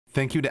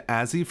Thank you to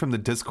Azzy from the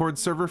Discord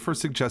server for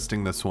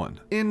suggesting this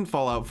one. In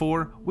Fallout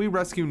 4, we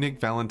rescue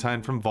Nick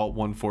Valentine from Vault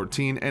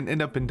 114 and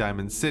end up in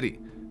Diamond City.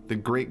 The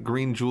great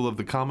green jewel of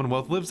the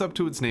Commonwealth lives up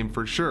to its name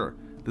for sure.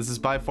 This is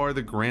by far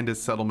the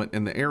grandest settlement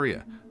in the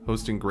area,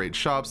 hosting great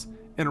shops,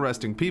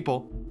 interesting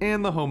people,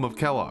 and the home of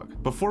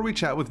Kellogg. Before we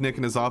chat with Nick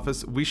in his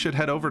office, we should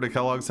head over to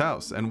Kellogg's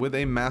house, and with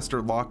a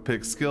master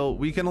lockpick skill,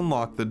 we can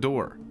unlock the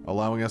door,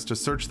 allowing us to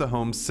search the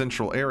home's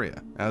central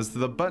area, as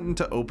the button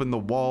to open the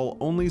wall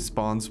only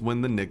spawns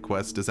when the Nick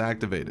quest is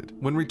activated.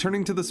 When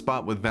returning to the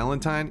spot with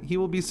Valentine, he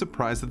will be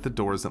surprised that the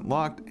door isn't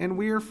locked, and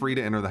we are free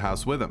to enter the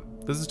house with him.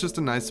 This is just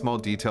a nice small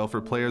detail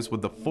for players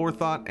with the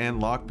forethought and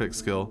lockpick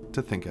skill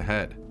to think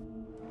ahead.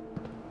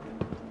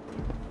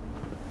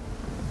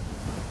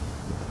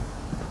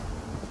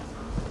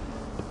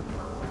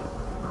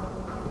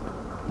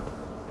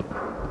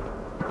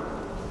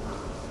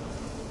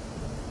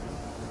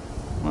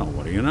 Well,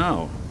 what do you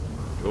know?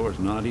 The door's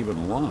not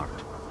even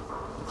locked.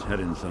 Let's head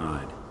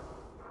inside.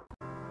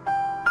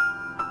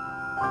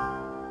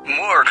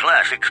 More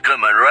classics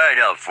coming right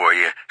up for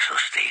you, so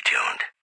stay tuned.